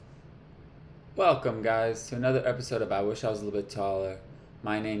Welcome, guys, to another episode of I Wish I Was a Little Bit Taller.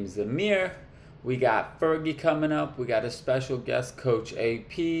 My name's Amir. We got Fergie coming up. We got a special guest, Coach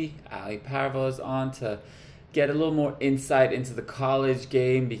AP. Ali Parvo is on to get a little more insight into the college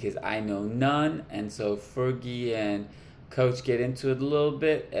game because I know none. And so Fergie and Coach get into it a little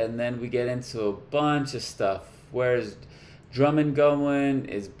bit, and then we get into a bunch of stuff. Where's Drummond going?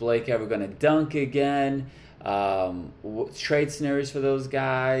 Is Blake ever going to dunk again? Trade scenarios for those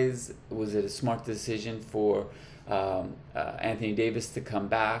guys. Was it a smart decision for Anthony Davis to come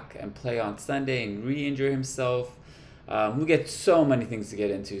back and play on Sunday and re-injure himself? We get so many things to get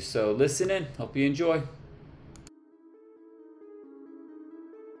into, so listen in. Hope you enjoy.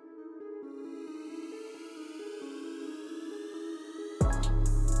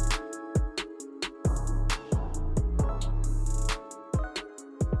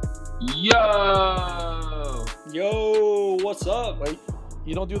 Yo, what's up? Wait,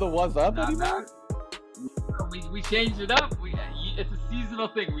 you don't do the what's up anymore? We changed it up. It's a seasonal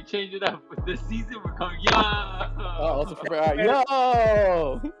thing. We changed it up. This season, we're going, yo! Oh, let's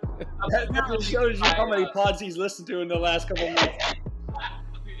yo! That shows you how many pods he's listened to in the last couple of months.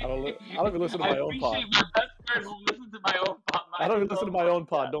 I don't even listen to my own pod. I appreciate my best friend who listens to my own pod. I don't even listen to my own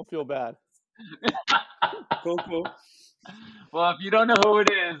pod. Don't feel bad. Cool. Well, if you don't know who it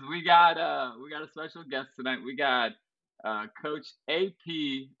is, we got a special guest tonight. We got Coach AP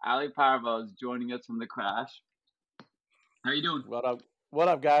Ali Parvo is joining us from the Crash. How you doing? What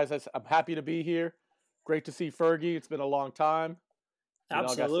up, guys? I'm happy to be here. Great to see Fergie. It's been a long time.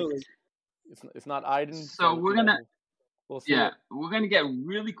 Absolutely. It's not Iden. So we're gonna. We'll see. Yeah, we're going to get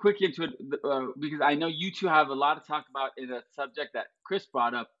really quick into it because I know you two have a lot to talk about in a subject that Chris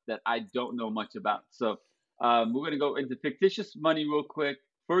brought up that I don't know much about. So we're going to go into fictitious money real quick.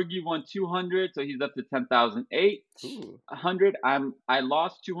 Fergie won 200, so he's up to 10,008. 100, I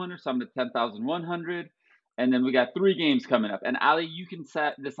lost 200, so I'm at 10,100. And then we got 3 games coming up. And Ali, you can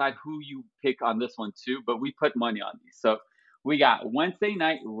decide who you pick on this one too, but we put money on these. So we got Wednesday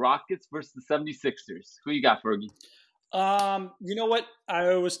night, Rockets versus the 76ers. Who you got, Fergie? You know what?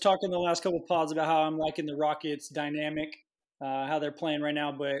 I was talking the last couple of pods about how I'm liking the Rockets dynamic, how they're playing right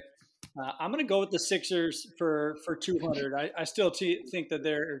now, but I'm going to go with the Sixers for 200. I still think that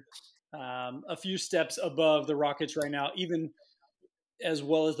they're a few steps above the Rockets right now, even as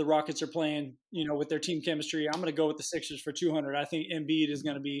well as the Rockets are playing, with their team chemistry. I'm going to go with the Sixers for 200. I think Embiid is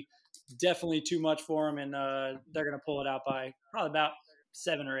going to be definitely too much for him, and they're going to pull it out by probably about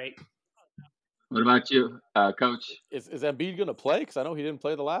 7 or 8. What about you, Coach? Is Embiid going to play? Because I know he didn't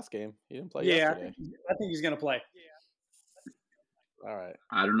play the last game. He didn't play yesterday. I think he's going to play. All right.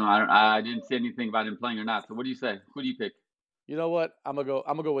 I don't know. I didn't see anything about him playing or not. So what do you say? Who do you pick? You know what? I'm gonna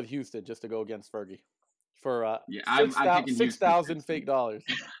go with Houston just to go against Fergie for $6,000 fake dollars.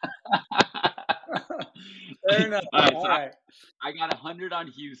 Fair enough. All right. I got 100 on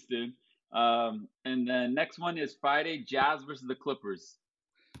Houston. And then next one is Friday, Jazz versus the Clippers.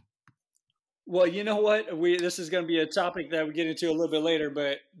 Well, you know what? This is going to be a topic that we get into a little bit later,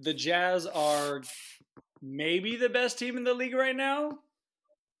 but the Jazz are maybe the best team in the league right now.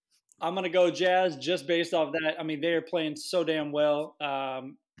 I'm going to go Jazz just based off that. I mean, they are playing so damn well,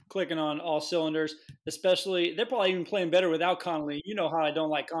 clicking on all cylinders, especially they're probably even playing better without Connolly. You know how I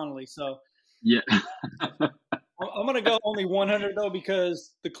don't like Connolly, so. Yeah. I'm going to go only 100, though,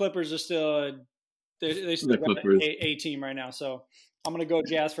 because the Clippers are still they still got a team right now. So I'm going to go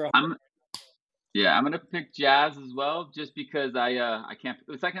Jazz for 100. I'm gonna pick Jazz as well, just because I can't.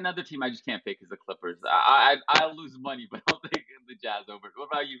 It's like another team I just can't pick is the Clippers. I'll lose money, but I'll take the Jazz over. What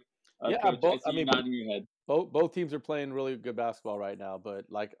about you? Both teams are playing really good basketball right now, but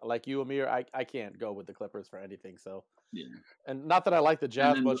like you, Amir, I can't go with the Clippers for anything. So yeah, and not that I like the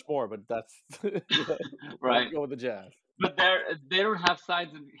Jazz much more, but that's right. I'll go with the Jazz. But they don't have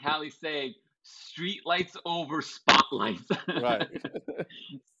signs in Cali saying street lights over spotlights. Right.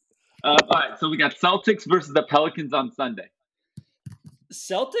 All right, so we got Celtics versus the Pelicans on Sunday.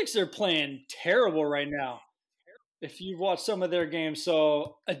 Celtics are playing terrible right now. If you've watched some of their games,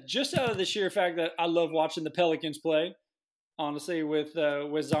 so just out of the sheer fact that I love watching the Pelicans play, honestly, with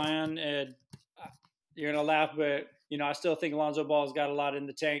Zion, and you're gonna laugh, but I still think Lonzo Ball's got a lot in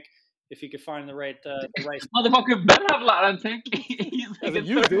the tank if he could find the right. Motherfucker better have a lot in the tank. He's like a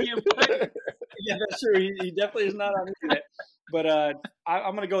 30-year player. Yeah, that's true. He definitely is not on it. But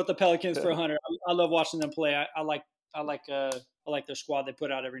I'm going to go with the Pelicans for 100. I love watching them play. I like their squad they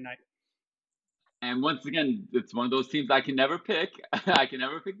put out every night. And once again, it's one of those teams I can never pick. I can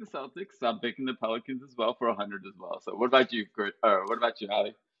never pick the Celtics, so I'm picking the Pelicans as well for 100 as well. So what about you, Kurt? Or what about you,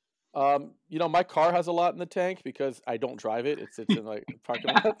 Ali? My car has a lot in the tank because I don't drive it. It sits in like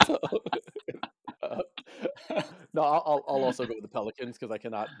parking lot. So No, I'll also go with the Pelicans because I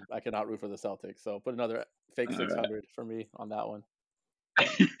cannot root for the Celtics. So put another fake 600 for me on that one.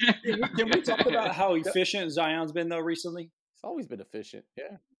 Can we talk about how efficient Zion's been though recently? He's always been efficient.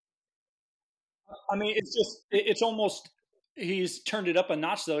 Yeah. I mean, it's almost he's turned it up a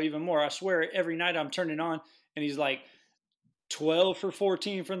notch though, even more. I swear, every night I'm turning on and he's like 12 for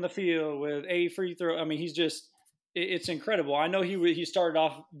 14 from the field with a free throw. I mean, it's incredible. I know he started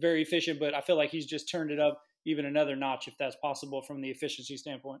off very efficient, but I feel like he's just turned it up even another notch, if that's possible from the efficiency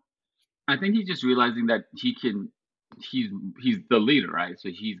standpoint. I think he's just realizing that he's the leader, right? So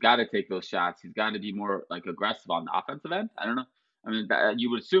he's got to take those shots. He's got to be more like aggressive on the offensive end. I don't know. I mean, you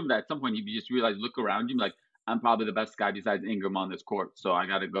would assume that at some point you just realize, look around you, like, I'm probably the best guy besides Ingram on this court, so I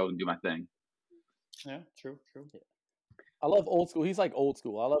got to go and do my thing. Yeah, true. Yeah. I love old school. He's like old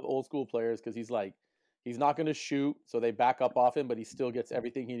school. I love old school players because he's not going to shoot, so they back up off him, but he still gets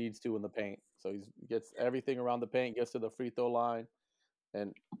everything he needs to in the paint. So he gets everything around the paint, gets to the free throw line,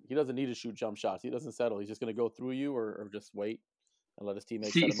 and he doesn't need to shoot jump shots. He doesn't settle. He's just going to go through you or just wait and let his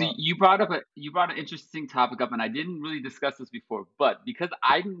teammates set him up. You brought an interesting topic up, and I didn't really discuss this before, but because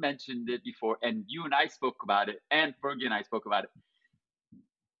I mentioned it before, and you and I spoke about it, and Fergie and I spoke about it,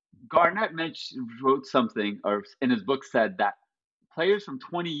 Garnett wrote something, or in his book said that players from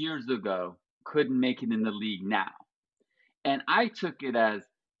 20 years ago couldn't make it in the league now. And I took it as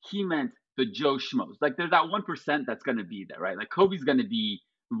he meant the Joe Schmoes. Like, there's that 1% that's going to be there, right? Like, Kobe's going to be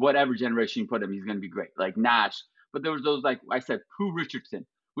whatever generation you put him, he's going to be great. Like Nash. But there was those, like I said, Pooh Richardson.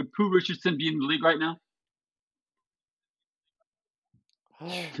 Would Pooh Richardson be in the league right now?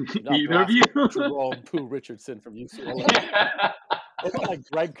 Either of you? Jerome Pooh Richardson from UCLA. What about like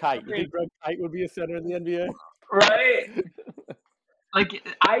Greg Kite? You think Greg Kite would be a center in the NBA? Right. Like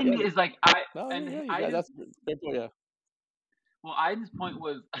is like Well, Iden's point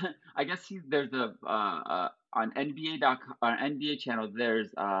was, I guess there's on NBA.com, on NBA channel.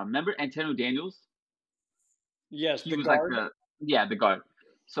 There's remember Antonio Daniels? Yes, he was guard? Like the guard.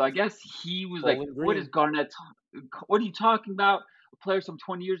 So I guess he was Bowling like, Green. What is Garnett? What are you talking about? Players from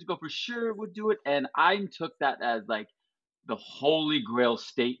 20 years ago for sure would do it, and I took that as like the holy grail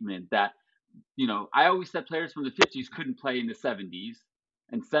statement that, I always said players from the 50s couldn't play in the 70s,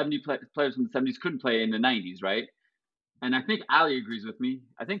 and players from the 70s couldn't play in the 90s, right? And I think Ali agrees with me.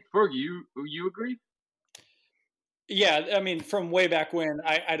 I think Fergie, you agree? Yeah, I mean, from way back when,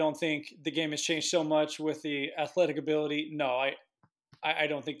 I don't think the game has changed so much with the athletic ability. No, I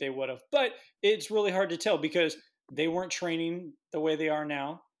don't think they would have. But it's really hard to tell because they weren't training the way they are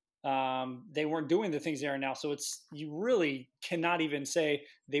now. They weren't doing the things they are now. So you really cannot even say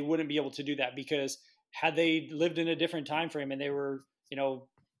they wouldn't be able to do that, because had they lived in a different time frame and they were,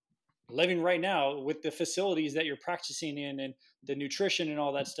 living right now with the facilities that you're practicing in and the nutrition and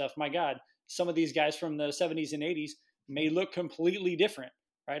all that stuff, my God, some of these guys from the 70s and 80s may look completely different,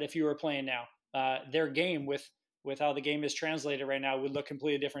 right? If you were playing now, their game with how the game is translated right now would look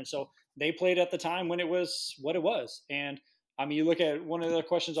completely different. So they played at the time when it was what it was. And I mean, you look at one of the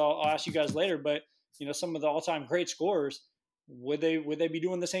questions I'll ask you guys later, but some of the all-time great scorers, would they be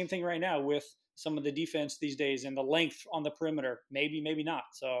doing the same thing right now with some of the defense these days and the length on the perimeter? Maybe not.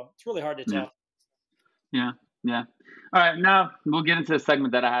 So it's really hard to tell. Yeah. All right, now we'll get into a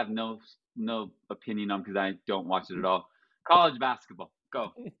segment that I have no opinion on because I don't watch it at all. College basketball.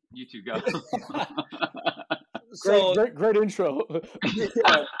 Go. You two go. Great intro.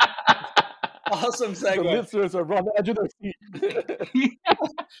 Awesome segue. The listeners are on the edge of their seat.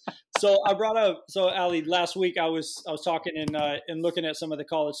 So I brought up, Ali, last week I was talking and looking at some of the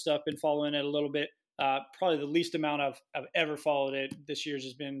college stuff, been following it a little bit. Probably the least amount I've ever followed it. This year's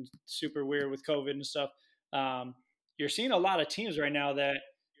has been super weird with COVID and stuff. You're seeing a lot of teams right now that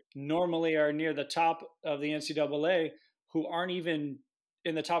normally are near the top of the NCAA who aren't even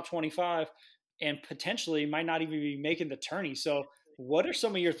in the top 25 and potentially might not even be making the tourney. So what are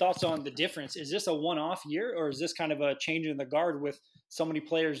some of your thoughts on the difference? Is this a one-off year, or is this kind of a change in the guard with so many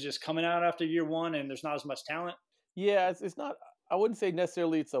players just coming out after year one and there's not as much talent? Yeah, it's not. I wouldn't say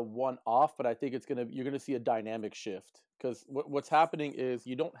necessarily it's a one-off, but I think you're gonna see a dynamic shift, because what's happening is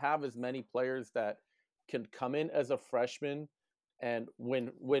you don't have as many players that can come in as a freshman and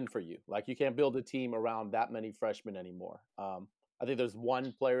win for you. Like, you can't build a team around that many freshmen anymore. I think there's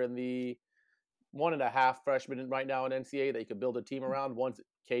one player in the 1.5 freshmen right now in NCAA that you could build a team around. One's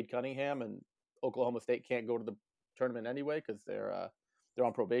Cade Cunningham, and Oklahoma State can't go to the tournament anyway because they're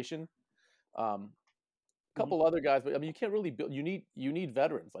on probation. Couple other guys, but I mean, you can't really build. You need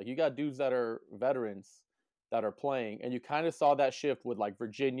veterans. Like, you got dudes that are veterans that are playing, and you kind of saw that shift with like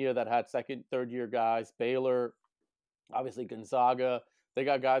Virginia that had second, third year guys, Baylor, obviously Gonzaga. They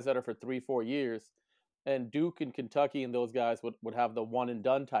got guys that are for 3-4 years. and Duke and Kentucky and those guys would have the one and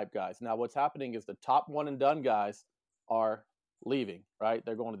done type guys. Now what's happening is the top one and done guys are leaving, right?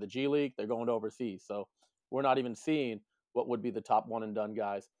 They're going to the G League, they're going to overseas. So we're not even seeing what would be the top one and done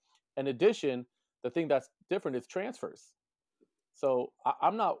guys. In addition, the thing that's different is transfers. So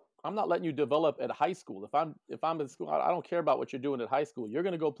I'm not letting you develop at high school. If I'm in school, I don't care about what you're doing at high school. You're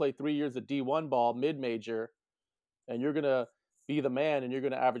going to go play 3 years of D1 ball, mid major, and you're going to be the man, and you're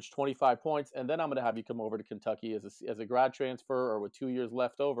going to average 25 points, and then I'm going to have you come over to Kentucky as a grad transfer or with 2 years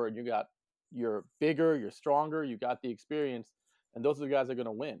left over, and you're bigger, you're stronger, you got the experience, and those are the guys that are going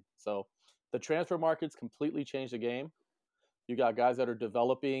to win. So the transfer market's completely changed the game. You got guys that are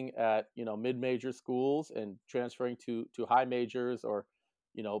developing at mid-major schools and transferring to high majors or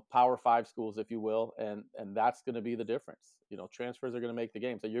Power 5 schools, if you will, and that's going to be the difference. Transfers are going to make the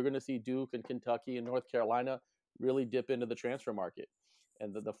game. So you're going to see Duke and Kentucky and North Carolina really dip into the transfer market,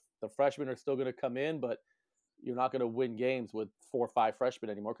 and the freshmen are still going to come in, but you're not going to win games with 4 or 5 freshmen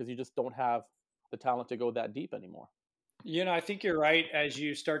anymore because you just don't have the talent to go that deep anymore. I think you're right as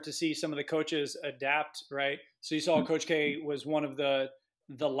you start to see some of the coaches adapt, right? So you saw Coach K was one of the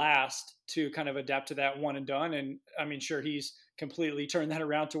last to kind of adapt to that one and done. And I mean, sure, he's completely turned that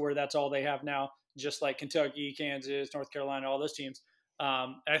around to where that's all they have now, just like Kentucky, Kansas, North Carolina, all those teams.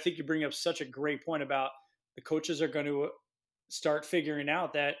 And I think you bring up such a great point about the coaches are going to start figuring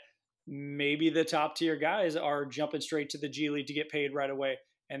out that maybe the top tier guys are jumping straight to the G League to get paid right away.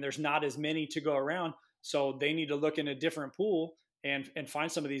 And there's not as many to go around. So they need to look in a different pool and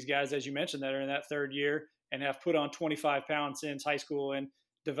find some of these guys, as you mentioned, that are in that third year and have put on 25 pounds since high school and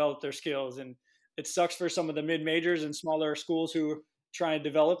developed their skills. And it sucks for some of the mid-majors and smaller schools who are trying to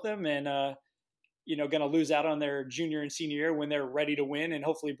develop them and, going to lose out on their junior and senior year when they're ready to win and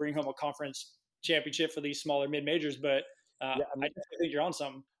hopefully bring home a conference championship for these smaller mid-majors. But I definitely think you're on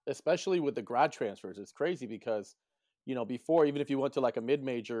something. Especially with the grad transfers. It's crazy because, before, even if you went to like a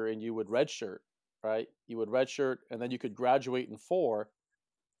mid-major and you would redshirt, right? You would redshirt and then you could graduate in 4.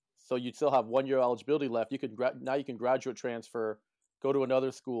 So you'd still have 1 year eligibility left. Now you can graduate transfer, go to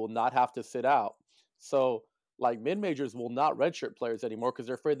another school, not have to sit out. So like mid-majors will not redshirt players anymore because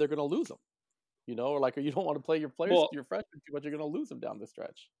they're afraid they're going to lose them, or like, you don't want to play your players, your freshmen too much, you're going to lose them down the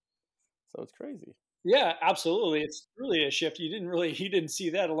stretch. So it's crazy. Yeah, absolutely. It's really a shift. You didn't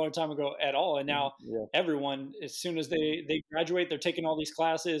see that a long time ago at all. And now everyone, as soon as they graduate, they're taking all these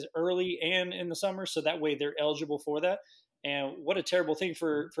classes early and in the summer. So that way they're eligible for that. And what a terrible thing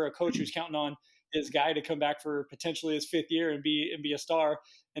for a coach who's counting on his guy to come back for potentially his 5th year and be a star.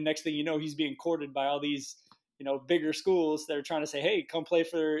 And next thing you know, he's being courted by all these, bigger schools that are trying to say, hey, come play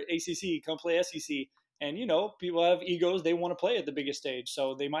for ACC, come play SEC. And, people have egos. They want to play at the biggest stage.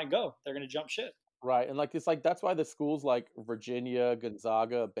 So they might go. They're going to jump ship. Right. And that's why the schools like Virginia,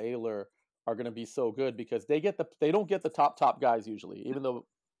 Gonzaga, Baylor are going to be so good because they don't get the top guys usually, even though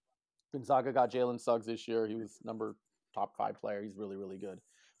Gonzaga got Jalen Suggs this year. He was top 5 player. He's really, really good.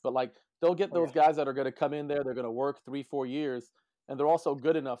 But like they'll get those guys that are going to come in there. They're going to work 3-4 years. And they're also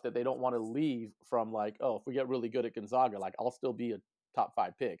good enough that they don't want to leave from like, oh, if we get really good at Gonzaga, like I'll still be a top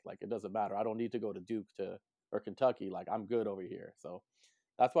 5 pick. Like it doesn't matter. I don't need to go to Duke or Kentucky. Like I'm good over here. So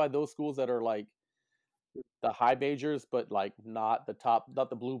that's why those schools that are like the high majors, but like not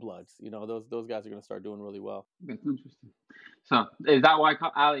the blue bloods, those guys are going to start doing really well. That's interesting. So is that why,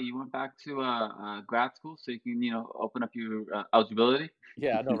 Ali, you went back to grad school so you can, open up your eligibility?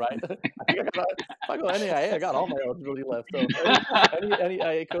 Yeah, I know, right? If I go NAIA, I got all my eligibility left. So any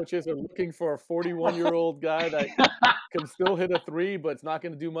NAIA coaches are looking for a 41-year-old guy that can still hit a 3, but it's not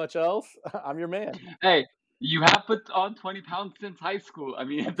going to do much else. I'm your man. Hey, you have put on 20 pounds since high school. I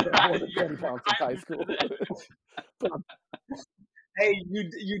mean, 20 pounds since high school. Hey,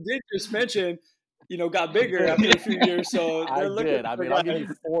 you did just mention, got bigger after a few years. So I did. I mean, I'll give you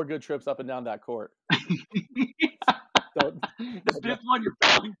 4 good trips up and down that court. This one you're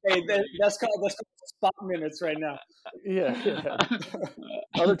falling. Hey, that's called spot minutes right now. Yeah.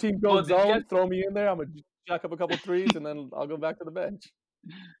 Other team goes zone, throw me in there. I'm gonna jack up a couple threes, and then I'll go back to the bench.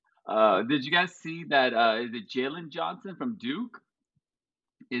 Did you guys see that? Is it Jalen Johnson from Duke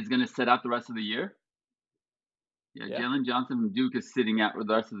is going to sit out the rest of the year? Yeah. Jalen Johnson from Duke is sitting out for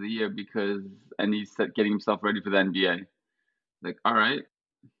the rest of the year and he's getting himself ready for the NBA. Like, all right.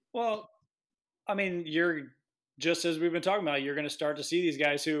 Well, I mean, you're just as we've been talking about, you're going to start to see these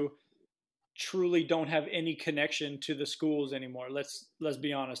guys who truly don't have any connection to the schools anymore. Let's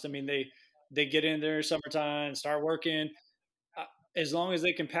be honest. I mean, they get in there summertime, start working. As long as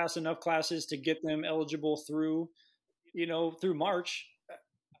they can pass enough classes to get them eligible through March.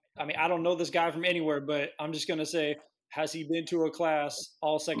 I mean, I don't know this guy from anywhere, but I'm just going to say, has he been to a class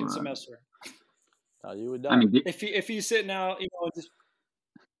all second semester? You would I not. mean, If he's sitting out, just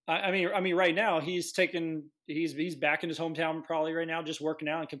I mean, right now he's back in his hometown probably right now, just working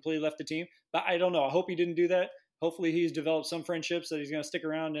out and completely left the team. But I don't know. I hope he didn't do that. Hopefully, he's developed some friendships that he's going to stick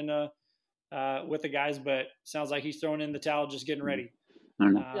around and with the guys. But sounds like he's throwing in the towel, just getting ready. I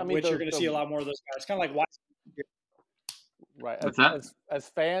don't know. Yeah, I mean, which you're going to see a lot more of those guys. Kind of like right. What's that? As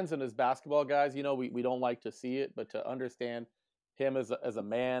fans and as basketball guys, we don't like to see it, but to understand him as a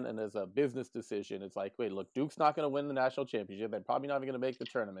man and as a business decision, it's like, wait, look, Duke's not going to win the national championship. They're probably not even going to make the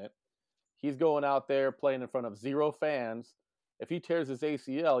tournament. He's going out there playing in front of 0 fans. If he tears his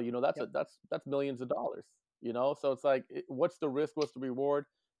ACL, that's millions of dollars. So it's like, what's the risk? What's the reward?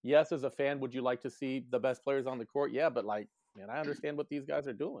 Yes, as a fan, would you like to see the best players on the court? Yeah, but like, man, I understand what these guys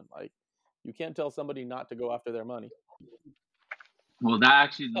are doing. Like, you can't tell somebody not to go after their money. Well, that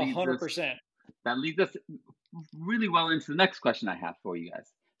actually 100%. That leads us really well into the next question I have for you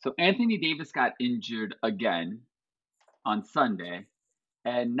guys. So Anthony Davis got injured again on Sunday,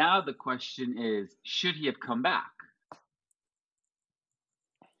 and now the question is, should he have come back?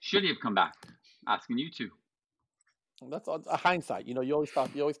 Should he have come back? Asking you two. That's a hindsight. You always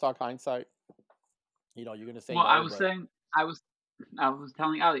talk hindsight. You're going to say. Well, no, I was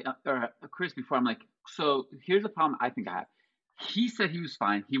telling Ali or Chris before. I'm like, so here's the problem I think I have. He said he was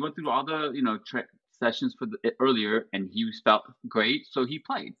fine. He went through all the sessions for earlier, and he felt great, so he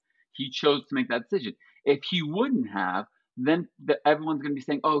played. He chose to make that decision. If he wouldn't have, then everyone's going to be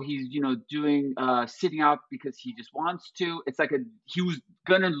saying, oh, he's doing sitting out because he just wants to. It's like he was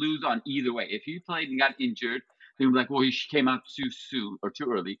going to lose on either way. If he played and got injured, they'd be like, well, he came out too soon or too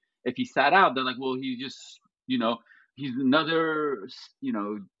early. If he sat out, they're like, well, he just he's another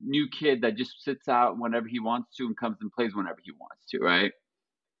new kid that just sits out whenever he wants to and comes and plays whenever he wants to, right?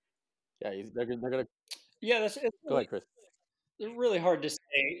 Yeah, they're gonna. Yeah, Go ahead, Chris. It's really hard to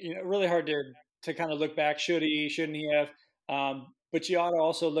say. Really hard to kind of look back. Should he? Shouldn't he have? But you ought to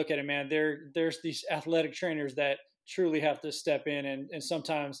also look at it, man. There's these athletic trainers that truly have to step in and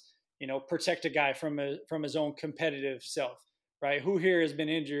sometimes protect a guy from his own competitive self, right? Who here has been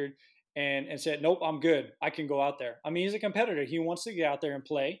injured and said, nope, I'm good. I can go out there. I mean, he's a competitor. He wants to get out there and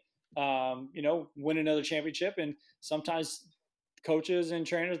play, win another championship. And sometimes coaches and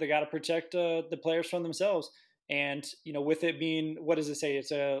trainers, they got to protect the players from themselves. And, with it being, what does it say?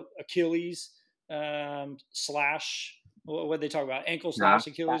 It's a Achilles slash, what they talk about? Ankle slash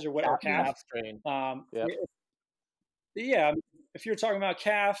Achilles or what? Or calf strain. Yeah. If you're talking about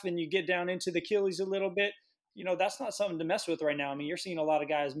calf and you get down into the Achilles a little bit, that's not something to mess with right now. I mean, you're seeing a lot of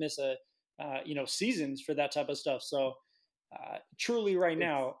guys miss seasons for that type of stuff. So truly right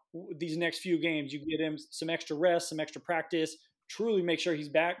now, these next few games, you get him some extra rest, some extra practice, truly make sure he's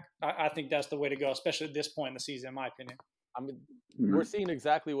back. I think that's the way to go, especially at this point in the season, in my opinion. I mean, we're seeing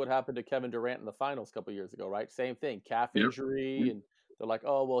exactly what happened to Kevin Durant in the finals a couple of years ago, right? Same thing, calf injury, and they're like,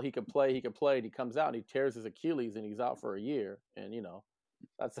 oh, well, he can play, and he comes out and he tears his Achilles and he's out for a year, and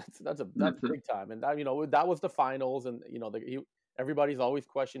that's big time. And that was the finals, and everybody's always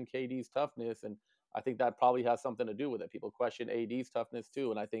questioned KD's toughness, and I think that probably has something to do with it. People question AD's toughness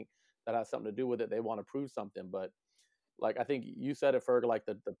too, and I think that has something to do with it. They want to prove something, but like I think you said it, Ferg, like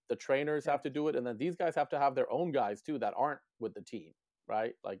the trainers have to do it, and then these guys have to have their own guys too that aren't with the team,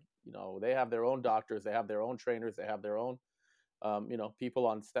 right? Like they have their own doctors, they have their own trainers, they have their own people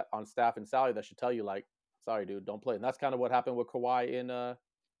on staff and salary that should tell you like, sorry, dude, don't play. And that's kind of what happened with Kawhi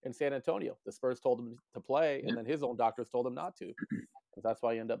in San Antonio. The Spurs told him to play, and then his own doctors told him not to. Because that's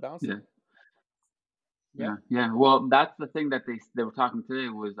why he ended up bouncing. Yeah. Well, that's the thing that they were talking today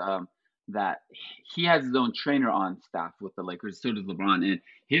was that he has his own trainer on staff with the Lakers. So does LeBron, and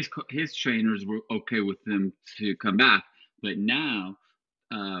his trainers were okay with him to come back. But now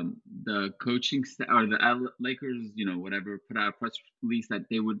the coaching staff or the Lakers, whatever, put out a press release that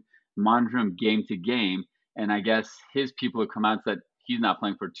they would monitor him game to game. And I guess his people have come out and said he's not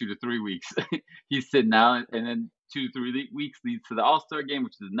playing for 2 to 3 weeks. He's sitting out, and then 2 to 3 weeks leads to the All-Star game,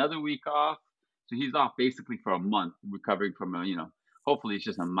 which is another week off. So he's off basically for a month, recovering from hopefully it's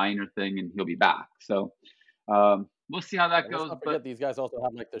just a minor thing and he'll be back. So we'll see how that goes. But these guys also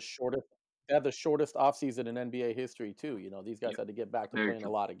have the shortest offseason in NBA history too. These guys had to get back to playing a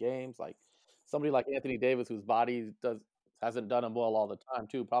lot of games. Like somebody like Anthony Davis, whose body hasn't done him well all the time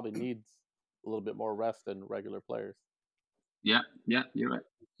too, probably needs a little bit more rest than regular players. Yeah, you're right.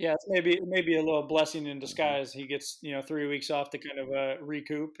 Yeah, it's maybe a little blessing in disguise. He gets 3 weeks off to kind of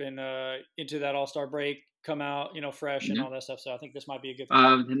recoup and into that All-Star break, come out fresh and all that stuff. So I think this might be a good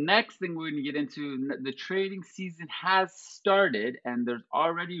thing. The next thing we're going to get into, the trading season has started, and there's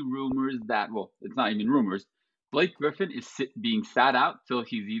already rumors that, well, it's not even rumors, Blake Griffin is being sat out till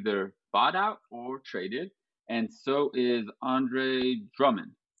he's either bought out or traded, and so is Andre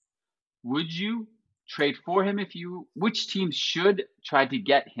Drummond. Would you trade for him which team should try to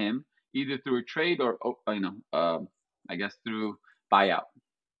get him either through a trade or I guess through buyout?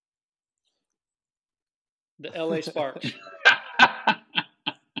 The LA Sparks.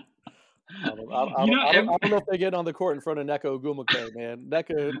 I don't know if they get on the court in front of Neko Ogwumike, man.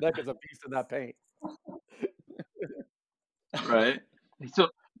 Neka's a beast in that paint. Right. So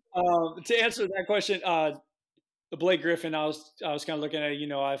to answer that question, Blake Griffin, I was kind of looking at,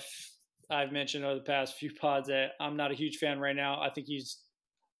 I've mentioned over the past few pods that I'm not a huge fan right now. I think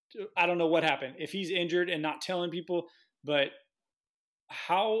I don't know what happened. If he's injured and not telling people, but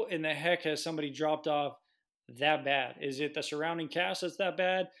how in the heck has somebody dropped off that bad? Is it the surrounding cast that's that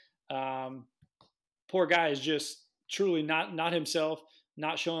bad? Poor guy is just truly not himself,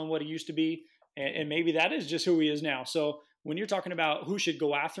 not showing what he used to be. And maybe that is just who he is now. So when you're talking about who should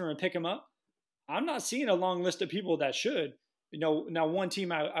go after him and pick him up, I'm not seeing a long list of people that should. Now one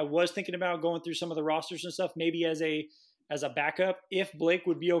team I was thinking about going through some of the rosters and stuff, maybe as a backup, if Blake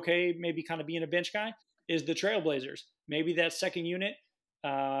would be okay, maybe kind of being a bench guy, is the Trailblazers. Maybe that second unit,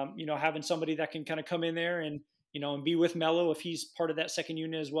 having somebody that can kind of come in there and be with Melo if he's part of that second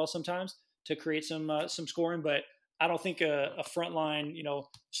unit as well sometimes to create some scoring. But I don't think a frontline,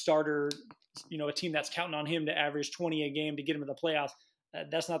 starter, a team that's counting on him to average 20 a game to get him in the playoffs,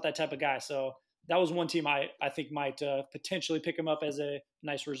 that's not that type of guy. So that was one team I think might potentially pick him up as a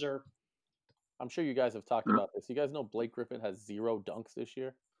nice reserve. I'm sure you guys have talked about this. You guys know Blake Griffin has 0 dunks this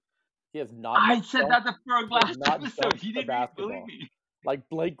year. He has not. I said that the first last episode. He didn't believe me. Like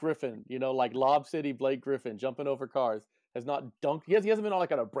Blake Griffin, like Lob City Blake Griffin jumping over cars has not dunked. He hasn't been on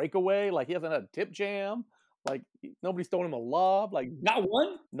like on a breakaway. Like he hasn't had a tip jam. Like nobody's throwing him a lob. Like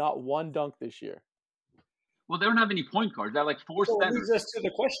not one dunk this year. Well, they don't have any point guards. They're like 4 centers. That leads us to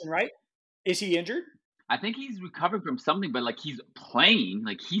the question, right? Is he injured? I think he's recovering from something, but like he's playing,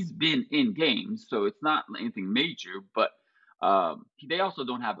 like he's been in games, so it's not anything major. But they also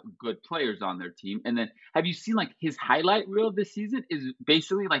don't have good players on their team. And then have you seen like his highlight reel this season is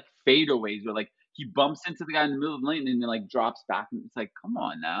basically like fadeaways where like he bumps into the guy in the middle of the lane and then like drops back, and it's like, come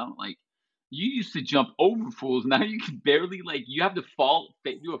on now, like. You used to jump over fools. Now you can barely you have to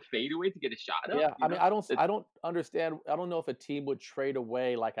do a fadeaway to get a shot up. Yeah, I mean, I don't understand. I don't know if a team would trade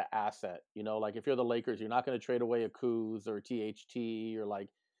away like an asset. Like if you're the Lakers, you're not going to trade away a Kuz or THT or like,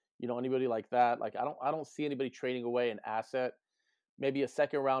 anybody like that. Like I don't see anybody trading away an asset. Maybe a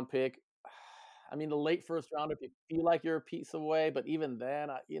second round pick. I mean, the late first round, if you feel like you're a piece away, but even then,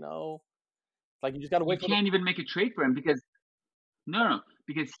 like you just got to wait. You can't even make a trade for him because. No,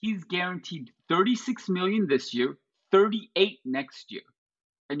 because he's guaranteed $36 million this year, $38 next year,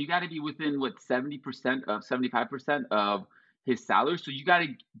 and you got to be within 75% of his salary. So you got to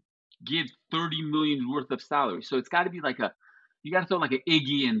give $30 million worth of salary. So it's got to be like you got to throw like an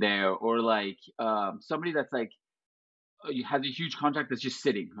Iggy in there or like somebody that's like has a huge contract that's just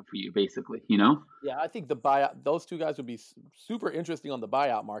sitting for you, basically. Yeah, I think the buyout. Those two guys would be super interesting on the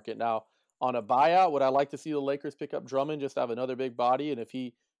buyout market now. On a buyout, would I like to see the Lakers pick up Drummond, just have another big body? And if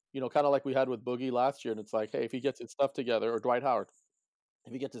he, kind of like we had with Boogie last year, and it's like, hey, if he gets his stuff together, or Dwight Howard,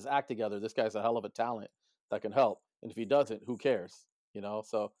 if he gets his act together, this guy's a hell of a talent that can help. And if he doesn't, who cares?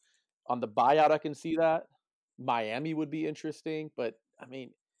 So on the buyout, I can see that. Miami would be interesting, but I mean,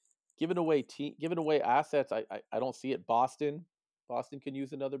 giving away assets, I don't see it. Boston can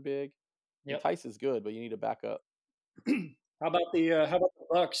use another big. Yep. Tice is good, but you need a backup. How about the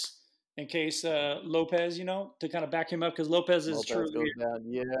Bucks? In case Lopez, to kind of back him up, because Lopez truly.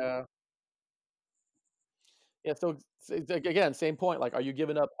 Yeah. So again, same point. Like, are you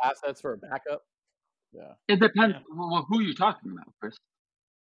giving up assets for a backup? Yeah. It depends. Yeah. Well, who are you talking about, Chris?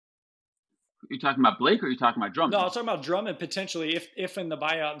 Are you talking about Blake or are you talking about Drummond? No, I was talking about Drummond potentially if in the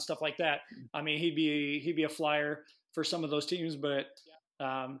buyout and stuff like that. I mean, he'd be a flyer for some of those teams, but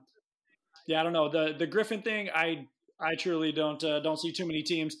I don't know. The Griffin thing, I truly don't see too many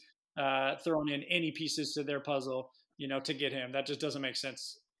teams throwing in any pieces to their puzzle, to get him. That just doesn't make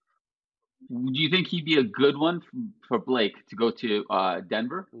sense. Do you think he'd be a good one for Blake to go to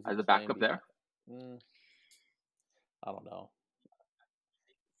Denver as a backup there? I don't know.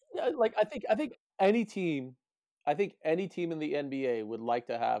 Yeah, like I think any team in the NBA would like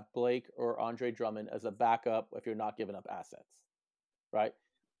to have Blake or Andre Drummond as a backup if you're not giving up assets, right?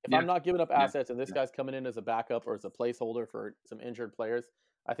 If I'm not giving up assets and this guy's coming in as a backup or as a placeholder for some injured players,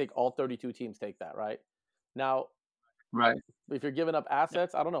 I think all 32 teams take that, right? Now, if you're giving up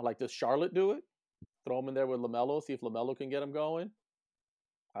assets, I don't know, like does Charlotte do it? Throw him in there with LaMelo, see if LaMelo can get him going?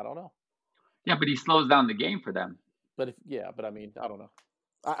 I don't know. Yeah, but he slows down the game for them. But I mean, I don't know.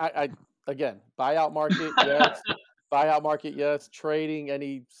 I again, buyout market, yes. Buyout market, yes. Trading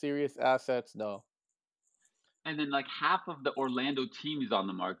any serious assets, no. And then like half of the Orlando team is on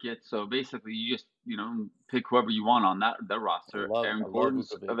the market, so basically you just pick whoever you want on that roster. Aaron I love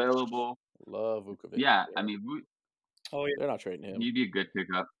Gordon's Vukovic. available. Love Vukovic. Yeah, I mean, Oh yeah. They're not trading him. he'd be a good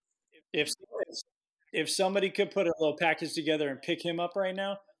pickup. If somebody could put a little package together and pick him up right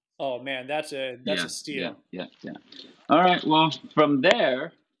now, oh man, that's a steal. Yeah. All right. Well, from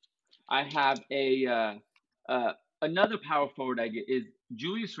there, I have another power forward I get is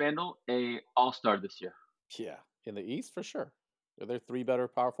Julius Randle, a All-Star this year. Yeah, in the East for sure. Are there 3 better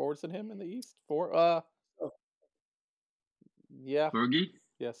power forwards than him in the East? 4? Yeah. Fergie?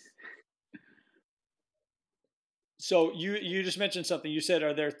 Yes. So you just mentioned something. You said,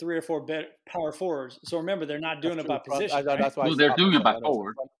 are there 3 or 4 power forwards? So remember, they're not doing it by position. Right? That's why. Well, they're doing it by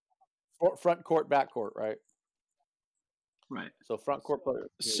forward. Front court, back court, right? Right. So front court player.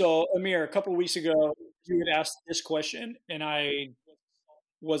 So Amir, a couple of weeks ago, you had asked this question, and I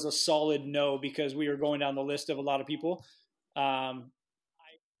was a solid no because we were going down the list of a lot of people. I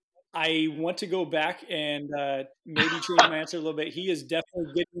want to go back and maybe change my answer a little bit. He is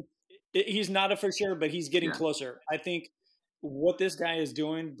definitely getting. He's not a for sure, but he's getting closer. I think what this guy is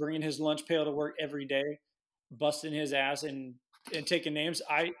doing, bringing his lunch pail to work every day, busting his ass and taking names,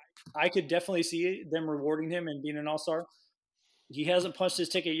 I could definitely see them rewarding him and being an all-star. He hasn't punched his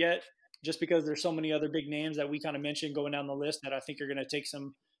ticket yet just because there's so many other big names that we kind of mentioned going down the list that I think are going to take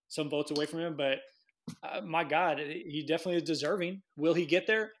some votes away from him. But my God, he definitely is deserving. Will he get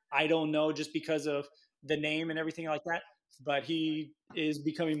there? I don't know, just because of the name and everything like that. But he is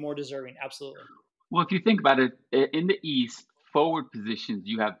becoming more deserving. Absolutely. Well, if you think about it, in the East, forward positions,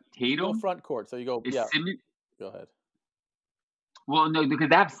 you have Tatum. Go front court. So you go. Yeah. Simmons, go ahead. Well, no, because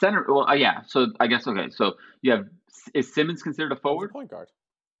they have center. Well, yeah. So I guess okay. So you have, is Simmons considered a forward? Point guard.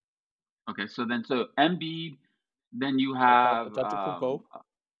 Okay, so Embiid. Then you have.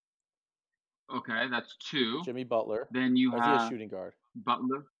 Okay, that's 2. Jimmy Butler. Then you have. Is he a shooting guard?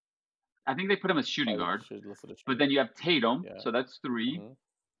 Butler. I think they put him as shooting guard. But then you have Tatum, so that's 3. Mm-hmm.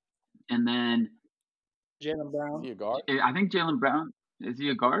 And then Jaylen Brown. Is he a guard? I think Jaylen Brown, is he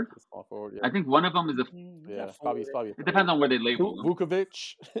a guard? Small forward, yeah. I think one of them is a. Yeah, probably. It depends on where they label him.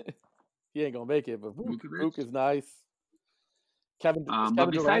 Vukovic. He ain't gonna make it, but Vuk is nice. Kevin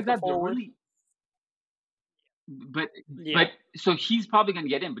but besides that, really. But so he's probably gonna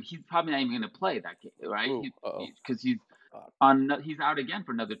get in, but he's probably not even gonna play that game, right? Because he's out again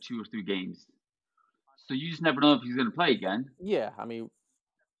for another 2 or 3 games. So you just never know if he's gonna play again. Yeah, I mean.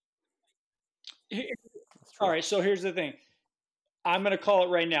 All right, so here's the thing. I'm going to call it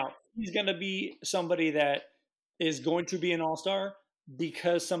right now. He's going to be somebody that is going to be an all-star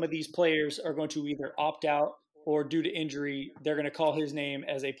because some of these players are going to either opt out or due to injury, they're going to call his name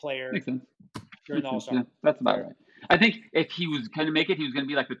as a player during the all-star. Yeah, that's about right. I think if he was going to make it, he was going to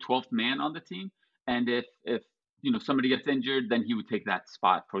be like the 12th man on the team. And if somebody gets injured, then he would take that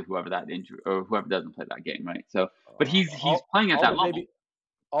spot for whoever that injury or whoever doesn't play that game, right? So, but he's playing at that level.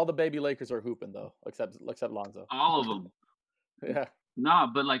 All the baby Lakers are hooping though, except Lonzo. All of them. Yeah. Nah,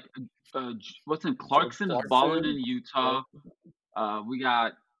 but like, what's in Clarkson is balling in Utah. We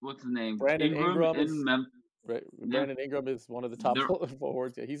got what's his name? Brandon Ingram in Memphis. Brandon Ingram is one of the top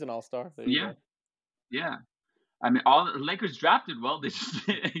forwards. Yeah, he's an all-star. Yeah. I mean, all the Lakers drafted well. They just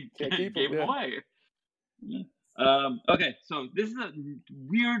gave him away. Yeah. Okay, so this is a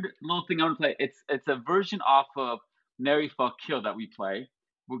weird little thing I want to play. It's a version off of Marry Fuck Kill that we play.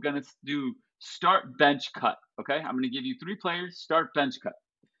 We're gonna do start, bench, cut. Okay, I'm gonna give you 3 players. Start, bench, cut.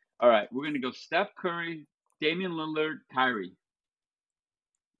 All right, we're gonna go Steph Curry, Damian Lillard, Kyrie.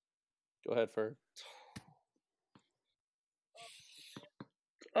 Go ahead, Ferg.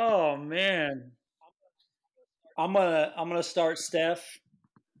 Oh man, I'm gonna start Steph.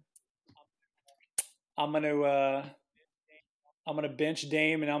 I'm gonna bench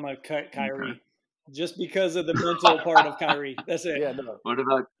Dame and I'm gonna cut Kyrie. Okay. Just because of the mental part of Kyrie. That's it. Yeah, no. What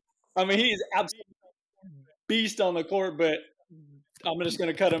about? I mean, he's absolutely beast on the court, but I'm just going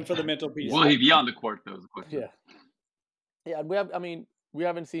to cut him for the mental piece. Will he be on the court, though? Is the question. Yeah. We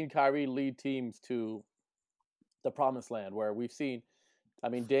haven't seen Kyrie lead teams to the promised land where we've seen. I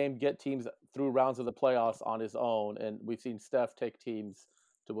mean, Dame get teams through rounds of the playoffs on his own, and we've seen Steph take teams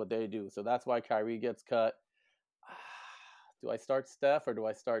to what they do. So that's why Kyrie gets cut. Do I start Steph or do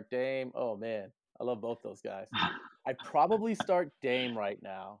I start Dame? Oh man. I love both those guys. I'd probably start Dame right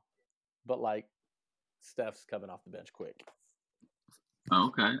now, but like Steph's coming off the bench quick.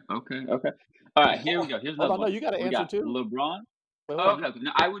 Okay. All right, here we go. Here's another one. No, you got to answer too. LeBron. Okay.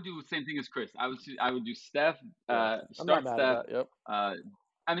 No, I would do the same thing as Chris. I would do Steph. Start Steph. Yep.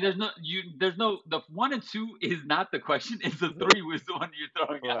 I mean, the 1 and 2 is not the question. It's the 3 was the one you're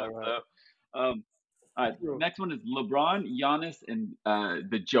throwing Right, out. right. So, all right. True. Next one is LeBron, Giannis, and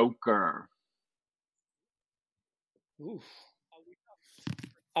the Joker. Oof.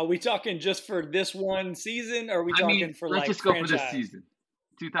 Are we talking just for this one season, or are we I talking mean, for let's like just go for franchise? this season,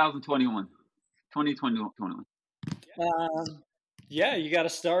 2021, 2021. Yeah, you got to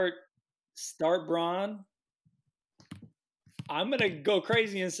start Bron. I'm gonna go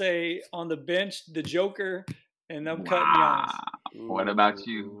crazy and say on the bench the Joker, and I'm cutting Giannis. What about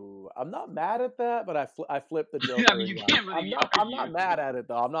you? Ooh, I'm not mad at that, but I flipped the I Joker. mean, you and can't Giannis. really I'm not argue. mad at it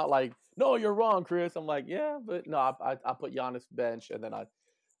though. I'm not like, no, you're wrong, Chris. I'm like, yeah, but no, I put Giannis bench and then I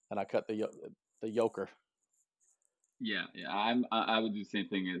cut the Joker. Yeah, I would do the same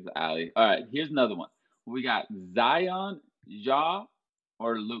thing as Ali. All right, here's another one. We got Zion, Ja,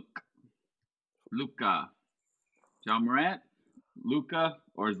 or Luca. Ja Morant, Luca,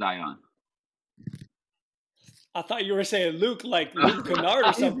 or Zion. I thought you were saying Luke, like Luke Kennard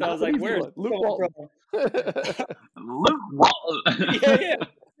or something. I was like, where's Luke Luke Walton? Luke Walton. Yeah.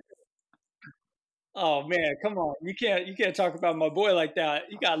 Oh man, come on! You can't talk about my boy like that.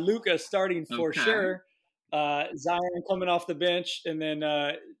 You got Luka starting for sure. Zion coming off the bench, and then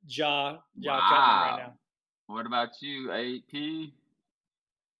Ja cutting him right now. What about you, AP?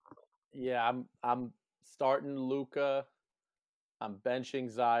 Yeah, I'm starting Luka. I'm benching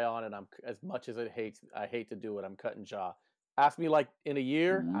Zion, and I'm as much as I hate to do it, I'm cutting Ja. Ask me like in a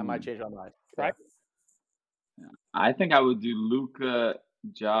year, I might change my mind. Right? Yeah. I think I would do Luka,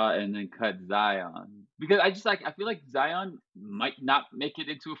 Ja, and then cut Zion because I feel like Zion might not make it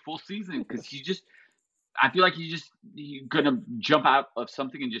into a full season because I feel like he's gonna jump out of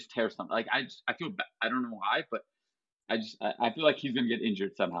something and just tear something. Like I feel bad. I don't know why, but I feel like he's gonna get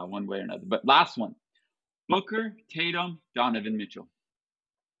injured somehow, one way or another. But last one. Booker, Tatum, Donovan Mitchell.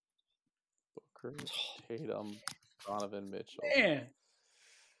 Booker, Tatum, Donovan Mitchell. Man.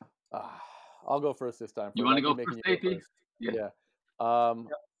 I'll go first this time. You want to go first, AP? Yeah. I'm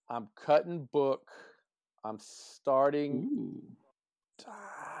cutting Book. I'm starting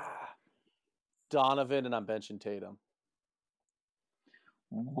Donovan, and I'm benching Tatum.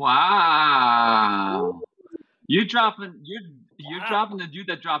 Wow. You're dropping the dude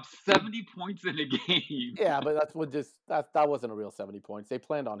that dropped 70 points in a game. Yeah, but that wasn't a real 70 points. They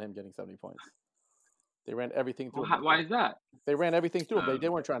planned on him getting 70 points. They ran everything through him. Why is that? They ran everything through him. They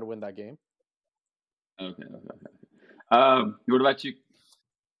weren't trying to win that game. Okay. What about you?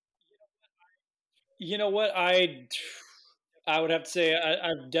 You know what? I would have to say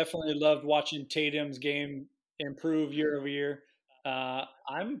I've definitely loved watching Tatum's game improve year over year.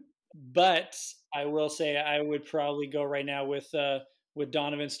 But I will say I would probably go right now with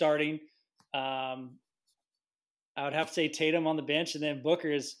Donovan starting. I would have to say Tatum on the bench, and then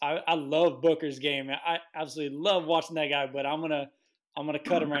Booker's. I love Booker's game. I absolutely love watching that guy. But I'm gonna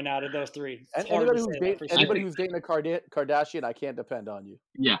cut him right now to those three. Anybody who's dating a Kardashian, I can't depend on you.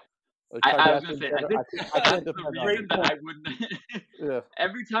 Yeah. I was gonna say I can't depend on you. That I wouldn't. Yeah.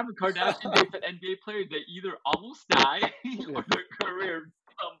 Every time a Kardashian dates an NBA player, they either almost die or their career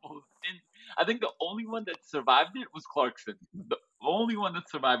tumbles. And I think the only one that survived it was Clarkson. The only one that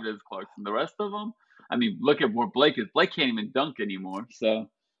survived it is Clarkson. The rest of them, I mean, look at where Blake is. Blake can't even dunk anymore. So,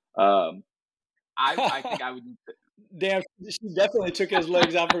 I think I would. Damn, she definitely took his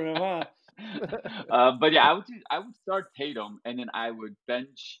legs out from him, huh? But yeah, I would start Tatum, and then I would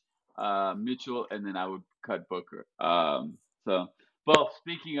bench Mitchell, and then I would cut Booker. Well,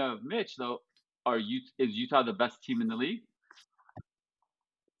 speaking of Mitch, though, is Utah the best team in the league?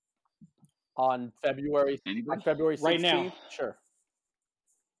 On February 16th? Right now, sure.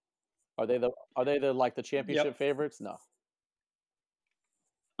 Are they the championship favorites? No.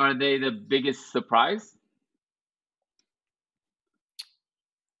 Are they the biggest surprise?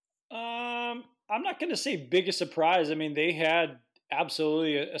 I'm not going to say biggest surprise. I mean, they had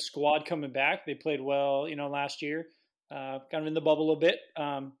absolutely a squad coming back. They played well, last year, kind of in the bubble a little bit.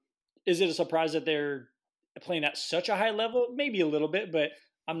 Is it a surprise that they're playing at such a high level? Maybe a little bit, but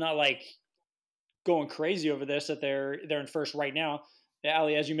I'm not like going crazy over this that they're in first right now.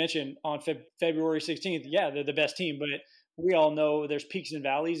 Ali, as you mentioned, on February 16th, yeah, they're the best team, but we all know there's peaks and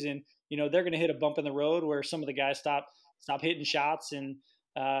valleys, and they're going to hit a bump in the road where some of the guys stop hitting shots, and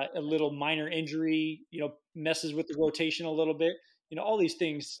a little minor injury, messes with the rotation a little bit. All these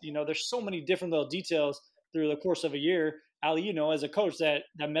things. There's so many different little details through the course of a year. Ali, as a coach, that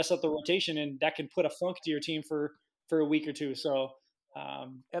mess up the rotation, and that can put a funk to your team for a week or two. So,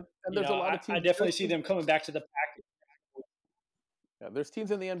 and there's a lot of teams. I definitely see them coming back to the pack. Yeah, there's teams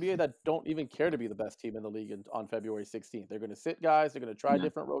in the NBA that don't even care to be the best team in the league on February 16th. They're going to sit guys. They're going to try Yeah.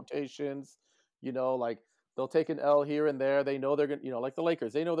 different rotations. Like they'll take an L here and there. They know they're going to, like the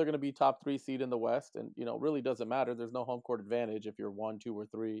Lakers, they know they're going to be top 3 seed in the West. And, really doesn't matter. There's no home court advantage if you're 1, 2, or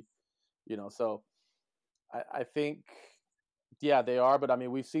 3, So I think, yeah, they are. But I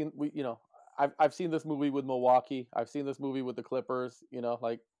mean, I've seen this movie with Milwaukee. I've seen this movie with the Clippers,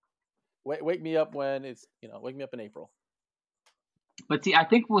 like wake me up when it's, wake me up in April. But see, I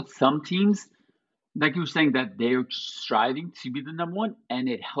think with some teams, like you were saying, that they're striving to be the number one, and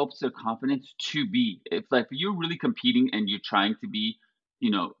it helps their confidence to be. If you're really competing and you're trying to be,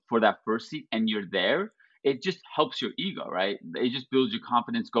 for that first seat, and you're there, it just helps your ego, right? It just builds your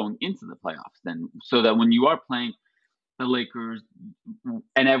confidence going into the playoffs. Then, so that when you are playing the Lakers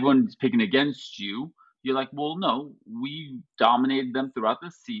and everyone's picking against you, you're like, well, no, we dominated them throughout the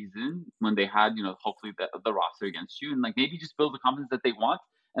season when they had, hopefully the roster against you, and maybe just build the confidence that they want,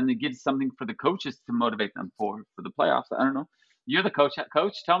 and then give something for the coaches to motivate them for the playoffs. I don't know. You're the coach.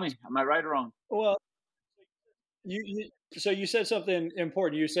 Coach, tell me, am I right or wrong? Well, so you said something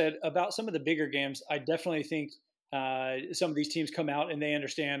important. You said about some of the bigger games. I definitely think some of these teams come out and they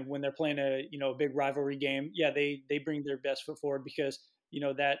understand when they're playing a big rivalry game. Yeah, they bring their best foot forward because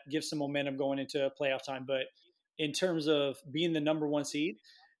that gives some momentum going into playoff time. But in terms of being the number 1 seed,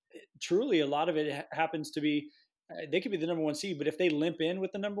 truly a lot of it happens to be they could be the number 1 seed, but if they limp in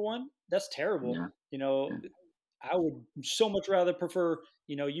with the number 1, that's terrible. Yeah. I would so much rather prefer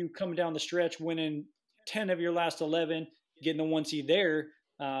you coming down the stretch, winning 10 of your last 11, getting the 1 seed there,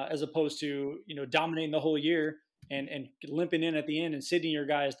 as opposed to dominating the whole year and limping in at the end and sitting your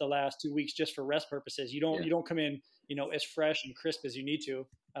guys the last 2 weeks just for rest purposes. You don't come in as fresh and crisp as you need to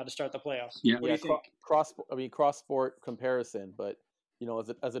start the playoffs. Yeah. What do you think? Cross sport comparison, but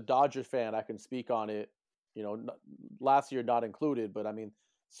as a Dodger fan, I can speak on it. Last year not included, but I mean,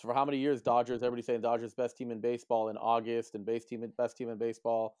 for how many years Dodgers? Everybody's saying Dodgers best team in baseball in August and best team in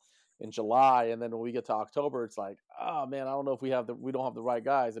baseball in July, and then when we get to October, it's like, oh man, I don't know if we don't have the right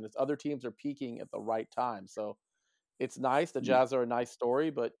guys, and it's other teams are peaking at the right time. So it's nice. The Jazz are a nice story,